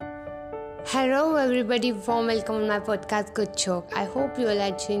Hello everybody, warm welcome on my podcast Good Joke. I hope you all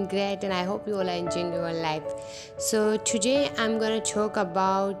are doing great and I hope you all are enjoying your life. So today I'm gonna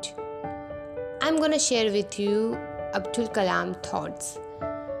share with you Abdul Kalam thoughts.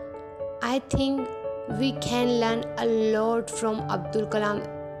 I think we can learn a lot from Abdul Kalam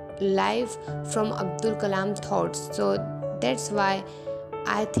life, from Abdul Kalam thoughts. So that's why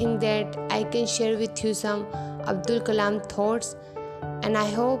I think that I can share with you some Abdul Kalam thoughts, and I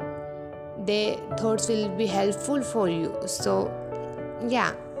hope the thoughts will be helpful for you. So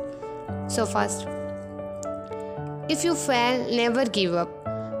first, if you fail, never give up,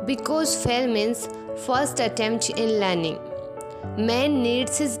 because fail means first attempt in learning. Man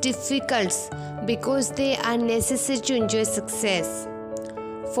needs his difficulties because they are necessary to enjoy success.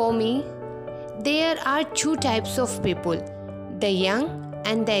 For me, there are two types of people: the young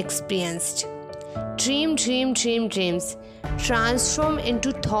and the experienced. Dreams transform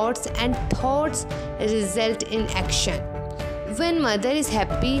into thoughts, and thoughts result in action. When mother is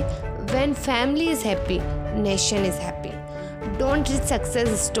happy, when family is happy, nation is happy. Don't read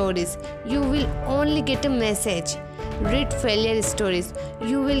success stories, you will only get a message. Read failure stories,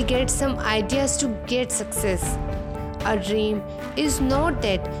 you will get some ideas to get success. A dream is not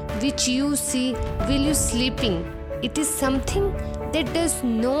that which you see while you sleeping. It is something that does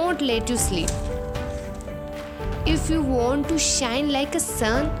not let you sleep. If you want to shine like a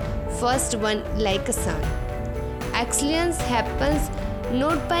sun, first one like a sun. Excellence happens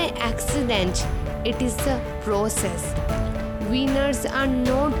not by accident, it is a process. Winners are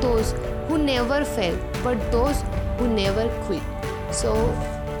not those who never fail, but those who never quit. So,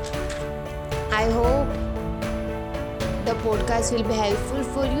 I hope the podcast will be helpful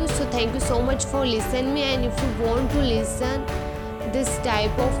for you. So, thank you so much for listening me. And if you want to listen this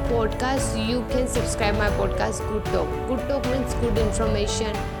type of podcast, you can subscribe my podcast Good Talk. Good Talk means good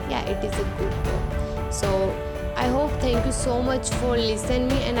information. Yeah, it is a good talk. So I hope, thank you so much for listening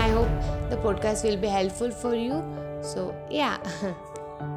me, and I hope the podcast will be helpful for you. So